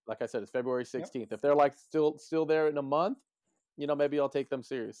 but like I said, it's February 16th. Yep. If they're still there in a month, maybe I'll take them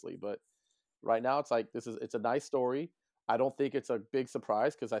seriously. But right now, it's it's a nice story. I don't think it's a big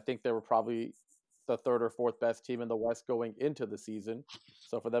surprise because I think they were probably the 3rd or 4th best team in the West going into the season.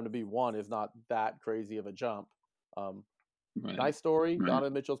 So for them to be 1 is not that crazy of a jump. Right. Nice story. Right.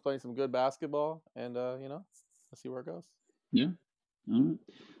 Donovan Mitchell's playing some good basketball, and let's see where it goes. Yeah. Mm-hmm.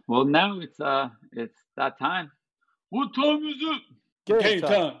 Well, now it's that time. What time is it? Game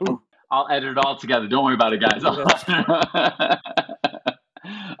time. I'll edit it all together. Don't worry about it, guys. All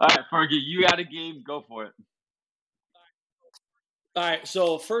right, Fergie, you got a game. Go for it. All right,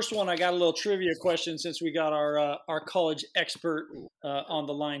 so first one, I got a little trivia question since we got our college expert on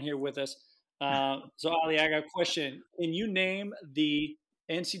the line here with us. So, Ali, I got a question. Can you name the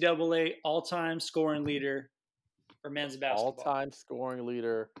NCAA all-time scoring leader for men's basketball? All-time scoring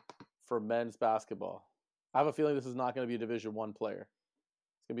leader for men's basketball. I have a feeling this is not going to be a Division I player.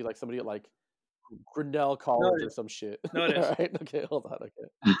 It's going to be like somebody at Grinnell College or some shit. No, it is. All right, okay, hold on. Okay.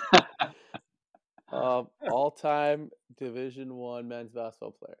 All-time Division I men's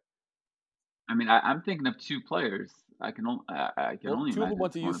basketball player. I mean, I'm thinking of 2 players. I can only 2 of them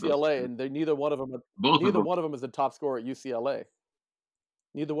went to UCLA, and neither one of them is the top scorer at UCLA.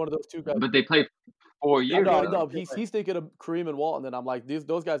 Neither one of those 2 guys. But they played 4 years. No. He's thinking of Kareem and Walton, and I'm like,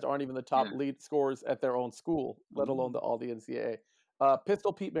 those guys aren't even the top lead scorers at their own school, let alone all the NCAA.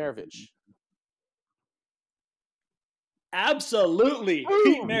 Pistol Pete Maravich. Absolutely,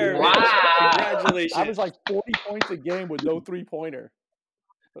 Pete Maravich. Wow. Congratulations. I was 40 points a game with no 3-pointer.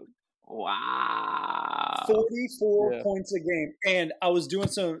 Wow. 44 points a game. And I was doing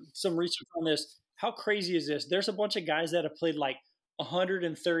some research on this. How crazy is this? There's a bunch of guys that have played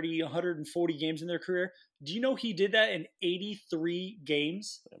 130, 140 games in their career. Do you know he did that in 83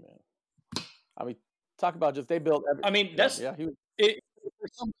 games? Yeah, man. I mean, talk about just they built everything. I mean, that's for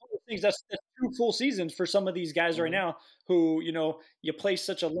some things, that's 2 full seasons for some of these guys right now who, you play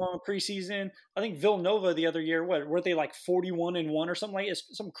such a long preseason. I think Villanova the other year, were they 41-1 or something like it's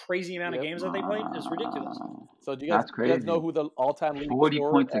some crazy amount of games that they played? It's ridiculous. So do you guys know who the all-time leading 40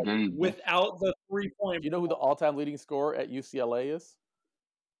 scorer points a game without the 3-point? Do you know who the all-time leading scorer at UCLA is?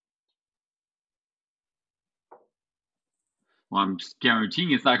 Well, I'm just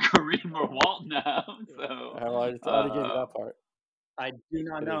guaranteeing it's not Kareem or Walt now. So I already gave you that part. I do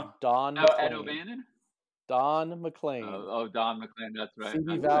not know. Don Ed O'Bannon? Don McLean. Oh, Don McLean. That's right.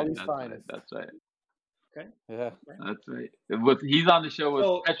 CB Valley's finest. That's right. Okay. Yeah. That's right. He's on the show with.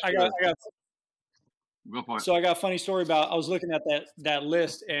 So I got Go for it. So I got a funny story about. I was looking at that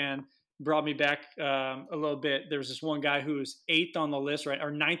list and brought me back a little bit. There was this one guy who's 8th on the list, right,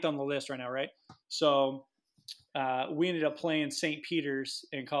 or 9th on the list right now, right? So we ended up playing St. Peter's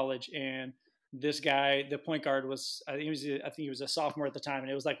in college, and this guy, the point guard, was I think he was a sophomore at the time,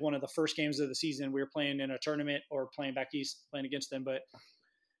 and it was like one of the first games of the season. We were playing in a tournament or playing back east, playing against them, but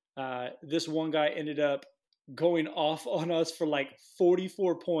this one guy ended up going off on us for like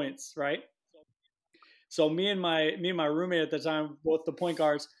 44 points, right? So me and my roommate at the time, both the point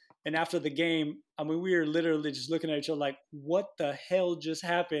guards, and after the game, I mean, we were literally just looking at each other like, what the hell just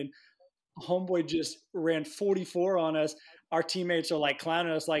happened? Homeboy just ran 44 on us. Our teammates are like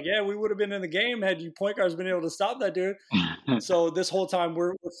clowning us like, yeah, we would have been in the game had you point guards been able to stop that dude. So this whole time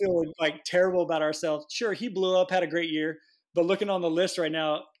we're feeling like terrible about ourselves. Sure, he blew up, had a great year, but looking on the list right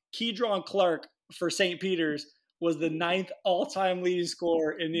now, Keydron Clark for St. Peter's was the 9th all-time leading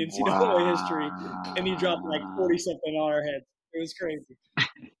scorer in the NCAA history, and he dropped like 40-something on our heads. It was crazy.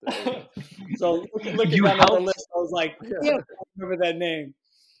 So looking down on the list, I was like, yeah, I remember that name.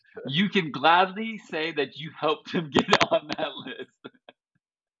 You can gladly say that you helped him get on that list.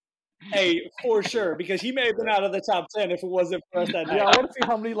 Hey, for sure, because he may have been out of the top 10 if it wasn't for us that night. Yeah, I want to see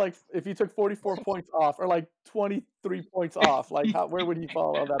how many, like, if he took 44 points off or like 23 points off, like, where would he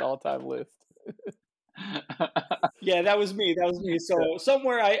fall on that all-time list? Yeah, that was me. So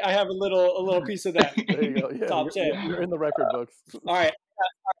somewhere I have a little piece of that. There you go. Yeah, top 10. You're in the record books. All right,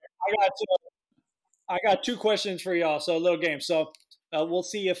 I got 2 questions for y'all. So a little game. So we'll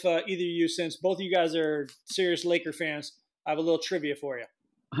see if either of you, since both of you guys are serious Laker fans, I have a little trivia for you.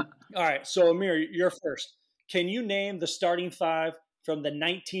 All right, so Amir, you're first. Can you name the starting 5 from the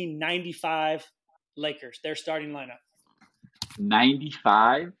 1995 Lakers? Their starting lineup.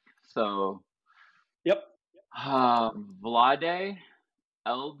 95. So. Yep. Vlade,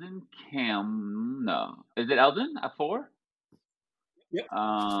 Eldon, Cam. No, is it Eldon at 4? Yep.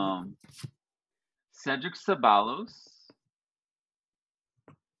 Cedric Ceballos.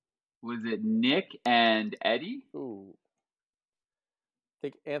 Was it Nick and Eddie? Ooh. I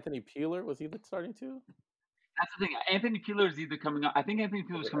think Anthony Peeler, was he the starting 2? That's the thing. Anthony Peeler is either coming off. I think Anthony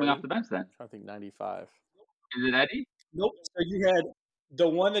Peeler is coming off the bench then. I'm trying to think 95. Is it Eddie? Nope. So you had the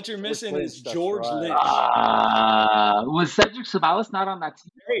one that you're missing Lynch, is George right. Lynch. Was Cedric Ceballos not on that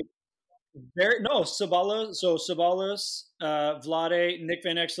team? No, Ceballos. So Ceballos, Vlade, Nick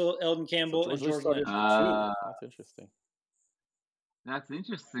Van Exel, Eldon Campbell, and George Lynch. That's interesting. That's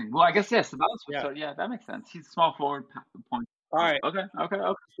interesting. Well, I guess, yeah, Ceballos. Yeah. So, yeah, that makes sense. He's small forward point. All right. Okay.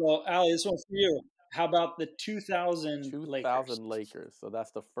 So, Ali, this one's for you. How about the 2000 Lakers? So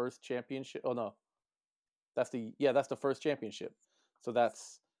that's the first championship. Oh, no. That's the first championship. So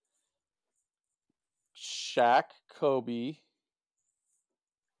that's Shaq, Kobe.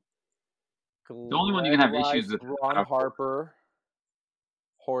 The only one you can have issues with. Ron Harper,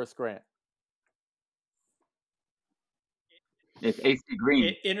 Horace Grant. It's AC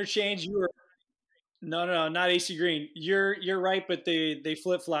Green. Interchange. You were no, not AC Green. You're right, but they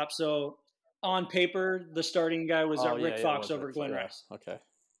flip flop. So on paper, the starting guy was Rick Fox over Glenn Rice. Okay.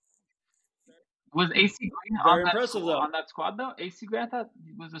 Was AC Green Very impressive though on that squad though? AC Green, I thought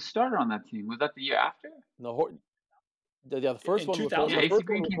he was a starter on that team. Was that the year after? No, the first one was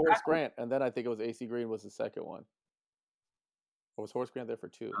Horace Grant, and then I think it was AC Green was the second one. Or was Horace Grant there for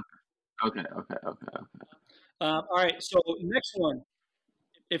 2? Okay. All right, so next one.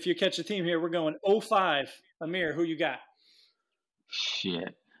 If you catch the theme here, we're going 05. Amir, who you got?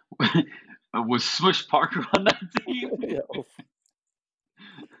 Shit. Was Smush Parker on that team? Yeah.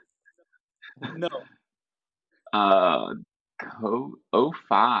 No.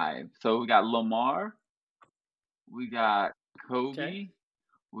 05. So we got Lamar. We got Kobe. Okay.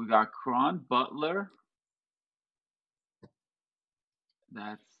 We got Cron Butler.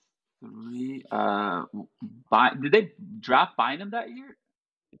 That's 3. Did they draft Bynum that year?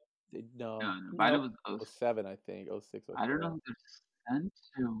 No. Bynum was 07, I think. 06. 07. I don't know who the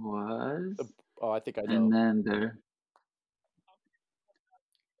center was. I think I know. And then there.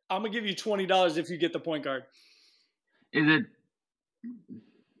 I'm gonna give you $20 if you get the point guard. Is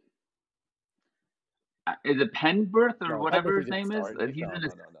it Penberth or whatever his name is?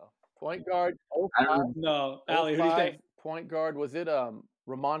 No. Point guard. No, Ali, who do you think? Point guard, was it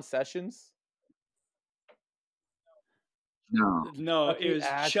Ramon Sessions? No, it was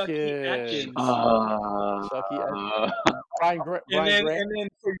Chucky Atkins. Chucky Atkins. Brian Grant. And then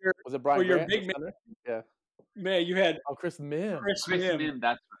was it Brian for your Grant? big man? Yeah. Man, you had Chris Mim. Chris Mim. Mim.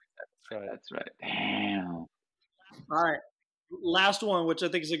 That's right. Damn. All right. Last one, which I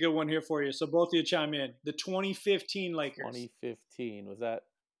think is a good one here for you. So both of you chime in. The 2015 Lakers. 2015. Was that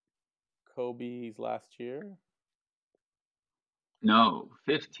Kobe's last year? No,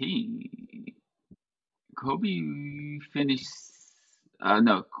 15. Kobe finished.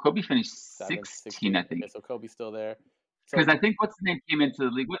 No, Kobe finished 7, 16, I 16. think. Okay, so Kobe's still there. Because So I think what's his name came into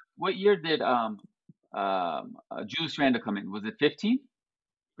the league. What year did Julius Randle come in? Was it 15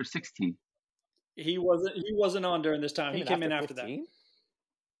 or 16? He wasn't on during this time. He came in after that. 15?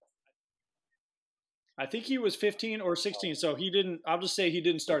 I think he was 15 or 16, so he didn't. I'll just say he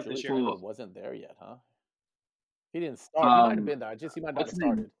didn't start this Julius year. Randle wasn't there yet, huh? He didn't start. He might have been there. He might not have what's his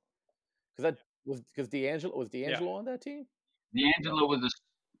name? started. Because D'Angelo on that team? D'Angelo was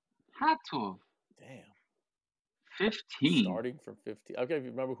had to have Damn. 15. Starting from 15. Okay, if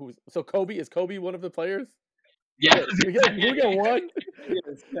you remember who's so Kobe, is Kobe one of the players? Yes. We got one.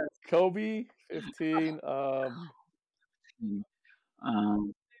 Yes. Kobe, 15.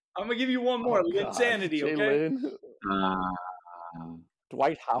 I'm gonna give you one more. Insanity, okay? Lynn.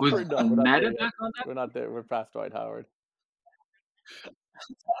 Dwight Howard. Was No, we're not there Meta yet. back on that? We're not there. We're past Dwight Howard.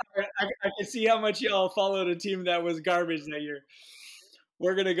 I can see how much y'all followed a team that was garbage that year.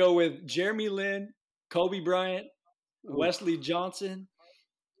 We're gonna go with Jeremy Lin, Kobe Bryant, Wesley Johnson,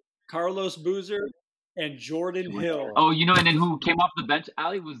 Carlos Boozer, and Jordan Hill. Oh, and then who came off the bench,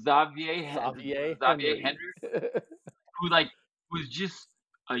 Ali, was Xavier Henry. Who was just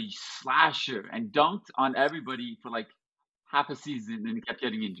a slasher and dunked on everybody for like half a season, and he kept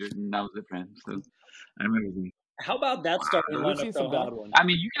getting injured, and that was it for him. So I remember him. How about that starting We've lineup? seen some bad ones. I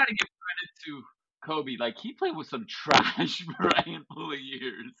mean, you got to give credit to Kobe. Like, he played with some trash for a handful of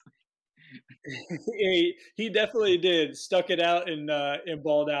years. He definitely did. Stuck it out and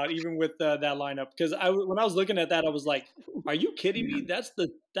balled out, even with that lineup. Because when I was looking at that, I was like, "Are you kidding me? That's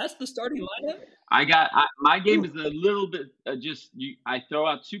the starting lineup." My game is a little bit I throw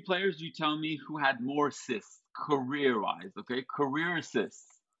out two players. You tell me who had more assists career-wise. Okay, career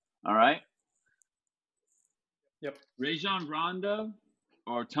assists. All right. Yep. Rajon Rondo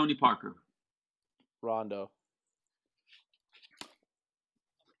or Tony Parker? Rondo.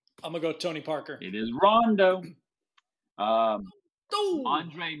 I'm gonna go Tony Parker. It is Rondo.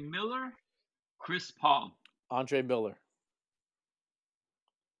 Andre Miller, Chris Paul. Andre Miller.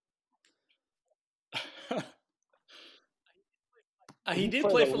 He did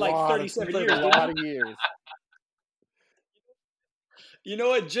play for like 37 years. A lot of years. You know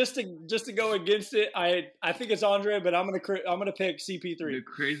what? Just to go against it, I think it's Andre, but I'm gonna pick CP3. The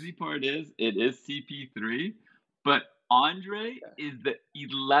crazy part is it is CP3, but Andre is the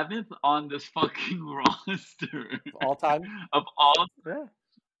 11th on this fucking roster all time of all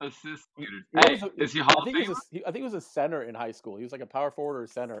assist leaders. Is he Hall of Famer? I think he was a center in high school. He was like a power forward or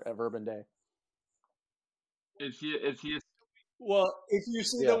center at Bourbon Day. Is he? Well, if you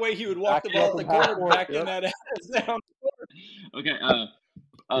see the way he would walk the ball at the court, backing that ass down. Okay,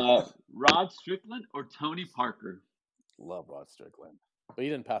 Rod Strickland or Tony Parker? Love Rod Strickland, but he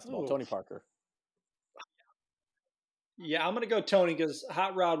didn't pass the ball. Tony Parker. Yeah, I'm gonna go Tony because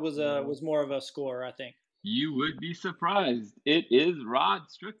Hot Rod was more of a scorer, I think. You would be surprised. It is Rod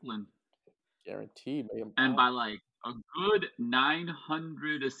Strickland. Guaranteed. And by like a good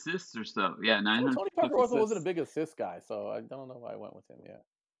 900 assists or so. Yeah, 900. Tony Parker also wasn't a big assist guy, so I don't know why I went with him yet.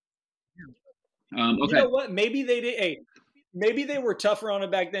 Okay. You know what? Maybe they did. Hey, maybe they were tougher on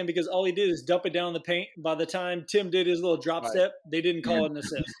it back then because all he did is dump it down the paint. By the time Tim did his little drop step, they didn't call it an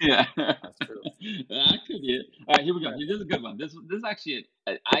assist. Yeah, that's true. That could be it. All right, here we go. This is a good one. This is actually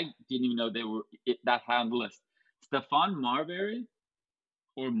I didn't even know they were that high on the list. Stephon Marbury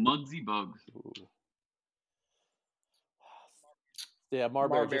or Muggsy Bogues? Ooh. Yeah,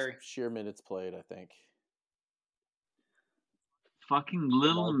 Marbury. Just sheer minutes played, I think. Fucking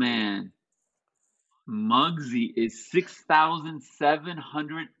little man. Muggsy is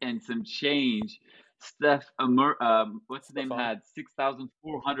 6,700 and some change. What's his name had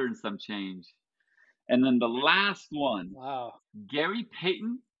 6,400 and some change. And then the last one. Wow. Gary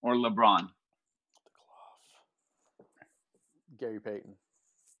Payton or LeBron? Gary Payton.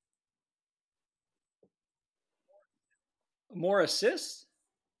 More assists?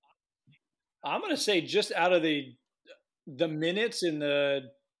 I'm going to say just out of the minutes in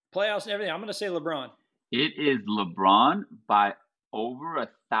the playoffs and everything, I'm going to say LeBron. It is LeBron by over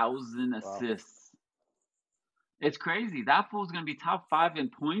 1,000 assists. It's crazy. That fool's going to be top 5 in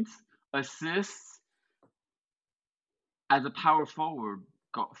points, assists as a power forward.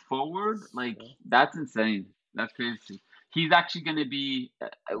 That's insane. That's crazy. He's actually going to be.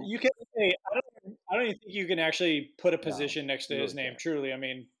 You can say I don't even think you can actually put a position next to his name. Truly, I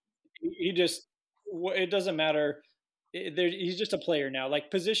mean, he just. It doesn't matter. He's just a player now. Like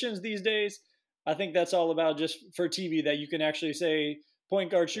positions these days, I think that's all about just for TV that you can actually say point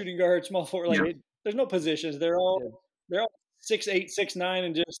guard, shooting guard, small forward. Like Yeah. there's no positions. They're all 6'8", 6'9",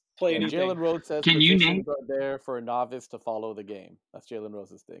 and just play And anything. Jalen Rose says Can you positions name- are there for a novice to follow the game. That's Jalen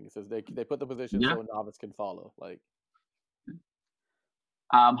Rose's thing. He says they put the positions Yeah. so a novice can follow. Like,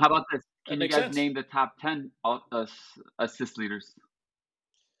 How about this? That Can you makes guys sense. name the top 10 assist leaders?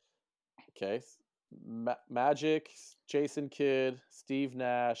 okay, Magic, Jason Kidd, Steve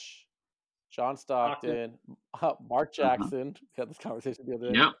Nash, John Stockton, Mark Jackson. We had this conversation the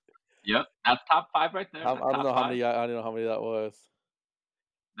other day. Yep. That's top 5 right there. I That's don't top know how 5. many. I don't know how many that was.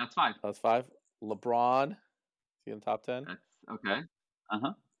 That's 5. That's 5. LeBron, is he in the top 10? That's okay.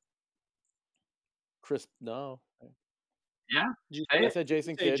 Chris, no. Yeah. Did you Say say I it? said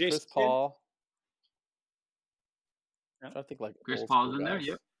Jason Say Kidd, Jason Chris Kidd? Paul. Yeah. I'm trying to think like Chris old Paul's school in there. guys.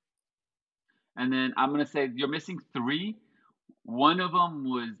 Yep. And then I'm gonna say you're missing 3. One of them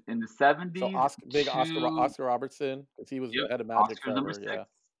was in the 70s. So Oscar Robertson, because he was Yep, at a Magic Oscar's number forever. 6.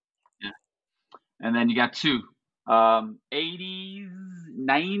 Yeah. And then you got 2. 80s,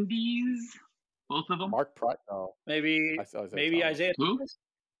 90s, both of them. Mark Price. No. Maybe Isaiah maybe Thomas. Isaiah Who? Thomas.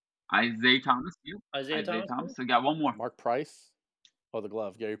 Isaiah Thomas. Yep. Isaiah Thomas. So you got one more. Mark Price. Oh, the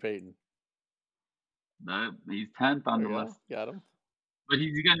glove. Gary Payton. He's 10th on There the you go. list. Got him. But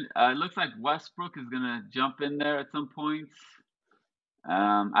he's gonna. It looks like Westbrook is gonna jump in there at some points.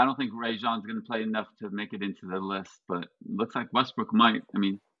 I don't think Ray Jean's gonna play enough to make it into the list, but it looks like Westbrook might. I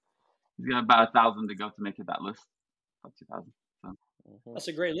mean, he's got about 1,000 to go to make it that list. About 2,000. So That's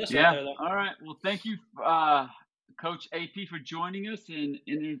a great list yeah. right there, though. All right. Well, thank you, Coach AP, for joining us and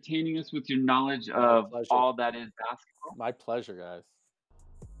entertaining us with your knowledge of pleasure. all that is basketball. My pleasure, guys.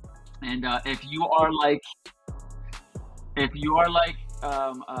 And if you are like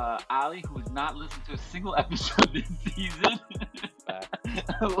Ali, who has not listened to a single episode this season,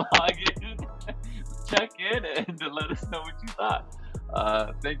 log in, check in, and let us know what you thought.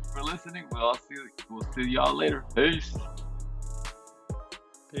 Thanks for listening. We'll see y'all later. Peace.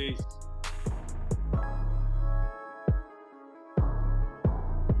 Peace.